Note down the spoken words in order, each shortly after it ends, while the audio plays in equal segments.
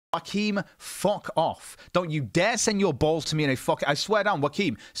Joaquim, fuck off. Don't you dare send your balls to me in a fuck... I swear down,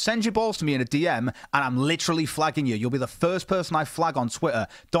 Joaquim, send your balls to me in a DM and I'm literally flagging you. You'll be the first person I flag on Twitter.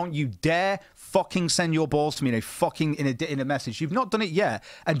 Don't you dare fucking send your balls to me in a fucking... in a message. You've not done it yet.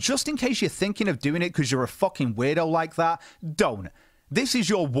 And just in case you're thinking of doing it because you're a fucking weirdo like that, don't. This is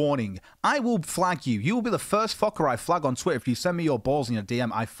your warning. I will flag you. You will be the first fucker I flag on Twitter if you send me your balls in a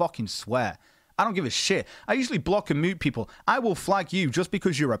DM. I fucking swear. I don't give a shit. I usually block and mute people. I will flag you just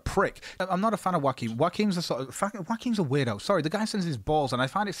because you're a prick. I'm not a fan of Joaquim. Joaquim's a weirdo. Sorry, the guy sends his balls, and I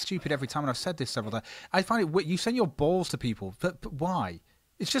find it stupid every time, and I've said this several times. I find it weird. You send your balls to people, but why?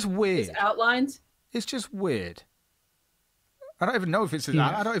 It's just weird. It's outlined. It's just weird. I don't even know if it's...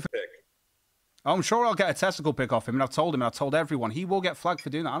 I don't even... I'm sure I'll get a testicle pic off him, and I've told him, and I've told everyone. He will get flagged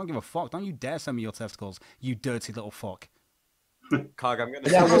for doing that. I don't give a fuck. Don't you dare send me your testicles, you dirty little fuck. Cog, I'm gonna.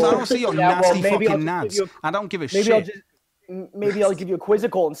 I don't see your nasty fucking nads. I don't give a shit. Maybe I'll give you a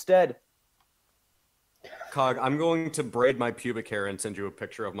quizzical instead. Cog, I'm going to braid my pubic hair and send you a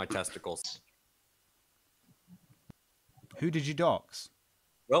picture of my testicles. Who did you dox?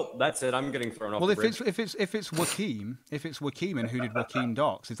 Well, that's it. I'm getting thrown off. Well, the if it's Joaquim, and who did Joaquim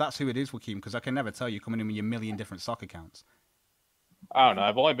dox? If that's who it is, Joaquim, because I can never tell you coming in with your million different sock accounts. I don't know.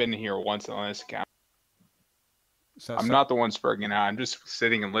 I've only been here once on this account. I'm not the one spurging out. I'm just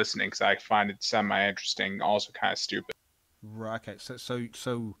sitting and listening because I find it semi-interesting, also kind of stupid. Right. Okay.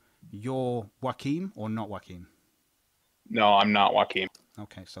 So you're Joaquim or not Joaquim? No, I'm not Joaquim.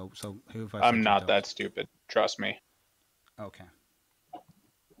 Okay. So who have I? I'm not that stupid. Trust me. Okay.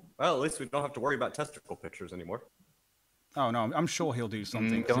 Well, at least we don't have to worry about testicle pictures anymore. Oh, no, I'm sure he'll do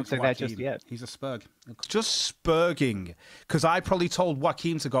something. Don't say that just yet. He's a spurg. Just spurging. Because I probably told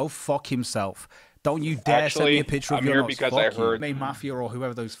Joaquim to go fuck himself. Don't you dare send me a picture of your nuts. Because I heard May Mafia or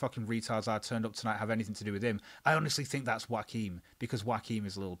whoever those fucking retards are turned up tonight have anything to do with him. I honestly think that's Joaquim. Because Joaquim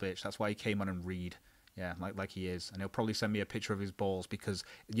is a little bitch. That's why he came on and read. Yeah, like he is. And he'll probably send me a picture of his balls because,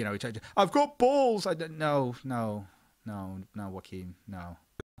 you know, I've got balls. No, Joaquim, no.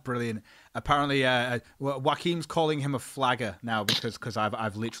 Brilliant. Apparently, Joaquim's calling him a flagger now because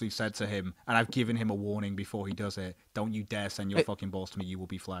I've literally said to him, and I've given him a warning before he does it. Don't you dare send your fucking balls to me. You will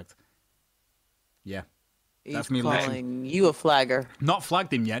be flagged. Yeah. That's me calling you a flagger. Not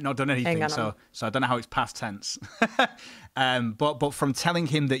flagged him yet. Not done anything. So I don't know how it's past tense. But from telling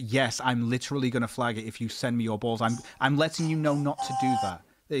him that yes, I'm literally going to flag it if you send me your balls. I'm letting you know not to do that.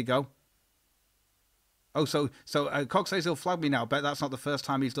 There you go. Oh, so Cog says he'll flag me now. Bet that's not the first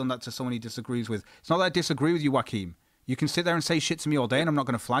time he's done that to someone he disagrees with. It's not that I disagree with you, Joaquim. You can sit there and say shit to me all day, and I'm not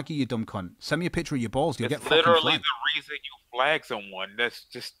going to flag you, you dumb cunt. Send me a picture of your balls. You'll get fucking flagged. Literally the reason you flag someone. That's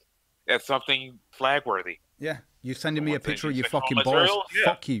something flag worthy. Yeah, you sending me a picture of your fucking balls. Yeah.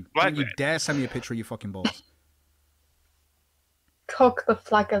 Fuck you. Don't you dare send me a picture of your fucking balls. Cog the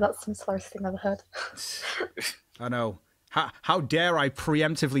flagger. That's the slowest thing I've ever heard. I know. How dare I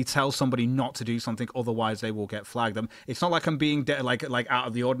preemptively tell somebody not to do something, otherwise they will get flagged. It's not like I'm being like out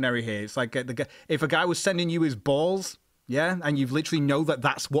of the ordinary here. It's like if a guy was sending you his balls, yeah, and you literally know that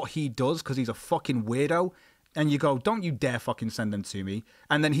that's what he does because he's a fucking weirdo, and you go, don't you dare fucking send them to me,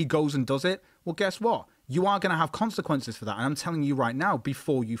 and then he goes and does it, well, guess what? You are going to have consequences for that, and I'm telling you right now,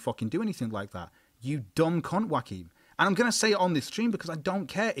 before you fucking do anything like that. You dumb cunt, Joaquim. And I'm going to say it on this stream because I don't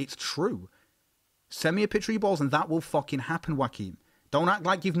care. It's true. Send me a picture of your balls and that will fucking happen, Joaquim. Don't act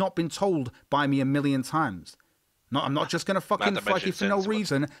like you've not been told by me a million times. No, I'm not just going to fucking flag you for no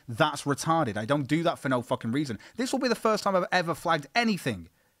reason. That's retarded. I don't do that for no fucking reason. This will be the first time I've ever flagged anything.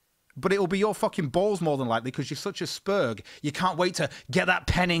 But it will be your fucking balls more than likely because you're such a spurg. You can't wait to get that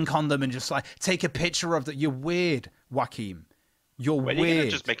pen ink on them and just like take a picture of that. You're weird, Joaquim. You're weird. Are you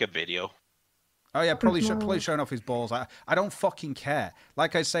gonna just make a video? Oh, yeah, probably showing off his balls. I don't fucking care.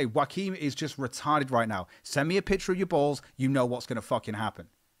 Like I say, Joaquim is just retarded right now. Send me a picture of your balls. You know what's going to fucking happen.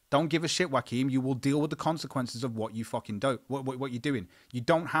 Don't give a shit, Joaquim. You will deal with the consequences of what you fucking do, what you're doing. You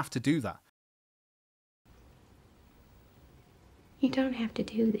don't have to do that. You don't have to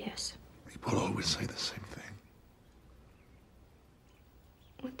do this. People always say the same thing.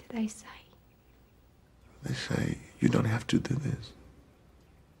 What do they say? They say, you don't have to do this.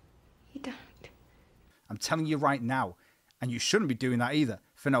 You don't. I'm telling you right now, and you shouldn't be doing that either,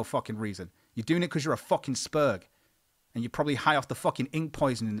 for no fucking reason. You're doing it because you're a fucking spurg. And you're probably high off the fucking ink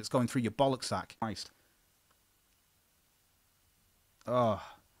poisoning that's going through your bollock sack. Christ. Oh.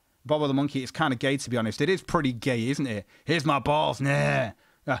 Bob the Monkey, it's kind of gay, to be honest. It is pretty gay, isn't it? Here's my balls. Nah.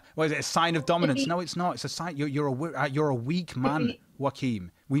 What is it, a sign of dominance? No, it's not. It's a sign. You're a weak man,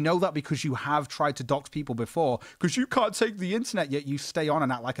 Joaquim. We know that because you have tried to dox people before. Because you can't take the internet, yet you stay on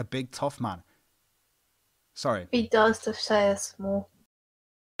and act like a big tough man. Sorry. He does just say us more.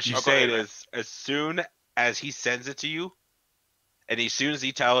 What you say is, as soon as he sends it to you, and as soon as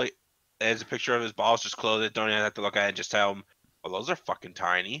he tells there's a picture of his balls, just close it. Don't even have to look at it. And just tell him, well, those are fucking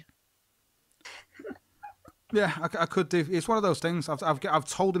tiny. Yeah, I could do. It's one of those things. I've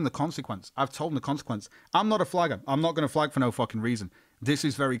told him the consequence. I've told him the consequence. I'm not a flagger. I'm not going to flag for no fucking reason. This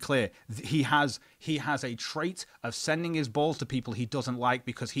is very clear. He has a trait of sending his balls to people he doesn't like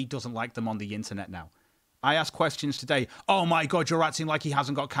because he doesn't like them on the internet now. I asked questions today. Oh my God, you're acting like he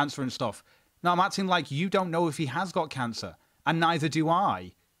hasn't got cancer and stuff. No, I'm acting like you don't know if he has got cancer, and neither do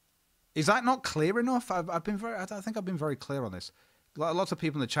I. Is that not clear enough? I think I've been very clear on this. Lots of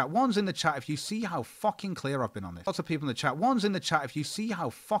people in the chat. One's in the chat if you see how fucking clear I've been on this. Lots of people in the chat. One's in the chat if you see how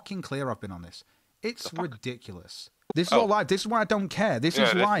fucking clear I've been on this. It's ridiculous. This is all live. This is why I don't care. This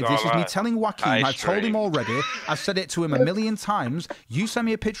is live. This is me telling Joaquin. I've told him already. I've said it to him a million times. You send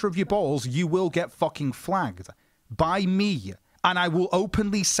me a picture of your balls, you will get fucking flagged. By me. And I will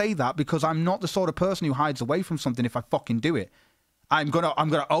openly say that because I'm not the sort of person who hides away from something if I fucking do it. I'm gonna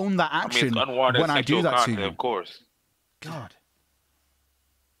own that action when I do that to you. Of course. God.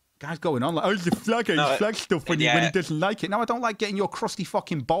 Guy's going on like, oh, he's a flagger. He flags stuff when he doesn't like it. No, I don't like getting your crusty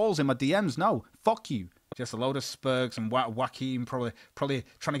fucking balls in my DMs. No, fuck you. Just a load of spurgs and Joaquin probably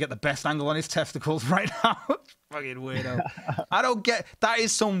trying to get the best angle on his testicles right now. Fucking weirdo. I don't get... That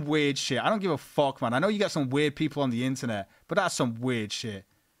is some weird shit. I don't give a fuck, man. I know you got some weird people on the internet, but that's some weird shit.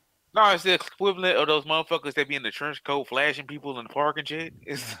 No, it's the equivalent of those motherfuckers that be in the trench coat flashing people in the park and shit.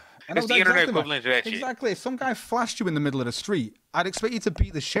 It's the internet equivalent to that shit. Exactly. If some guy flashed you in the middle of the street, I'd expect you to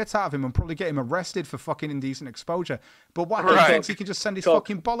beat the shit out of him and probably get him arrested for fucking indecent exposure. But Joaquin thinks he can just send his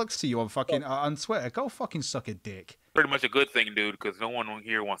fucking bollocks to you on fucking on Twitter. Go fucking suck a dick. Pretty much a good thing, dude, because no one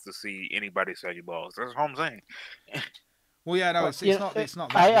here wants to see anybody sell you balls. That's what I'm saying. Well, yeah, no, it's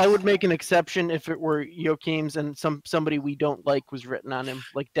not. I would make an exception if it were Joachim's and somebody we don't like was written on him,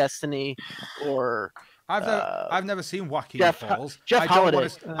 like Destiny or. I've never seen Joaquin's balls. Jeff Holiday.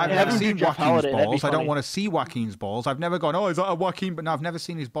 I've never seen Joaquin's balls. I don't want to see Joaquin's balls. I've never gone, oh, is that a Joaquin? But no, I've never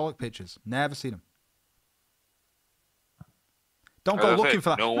seen his bollock pictures. Never seen them. Don't go looking for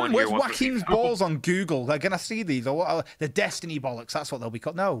that. Where's Joaquin's balls on Google? They're going to see these. Or the Destiny bollocks. That's what they'll be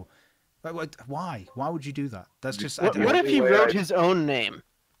called. No. Why? Why would you do that? That's just. What if he wrote his own name?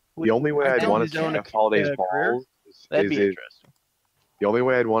 The only way I'd want to see Jeff Holiday's balls is the only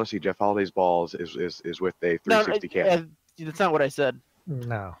way I'd want to see Jeff Holiday's balls is with a 360 cam. That's not what I said.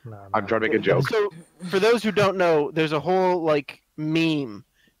 No. I'm trying to make a joke. So, for those who don't know, there's a whole meme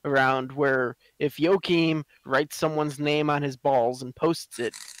around where if Joachim writes someone's name on his balls and posts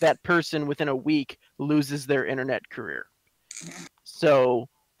it, that person within a week loses their internet career. So,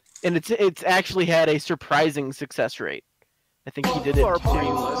 and it's actually had a surprising success rate. I think he did it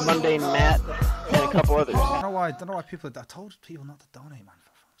to Mundane Matt and a couple others. I don't know why people. I told people not to donate, man.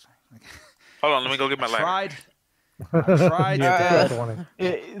 For fuck's sake. Hold on, let me go get my lighter. I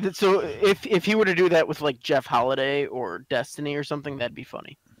tried. So if he were to do that with Jeff Holiday or Destiny or something, that'd be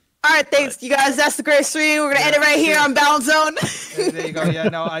funny. All right, thanks, you guys. That's the great stream. We're gonna end it right here on Balance Zone. There you go. Yeah,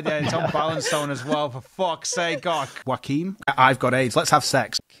 no, it's on Balance Zone as well. For fuck's sake, God. Joaquin, I've got AIDS. Let's have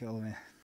sex. Kill me.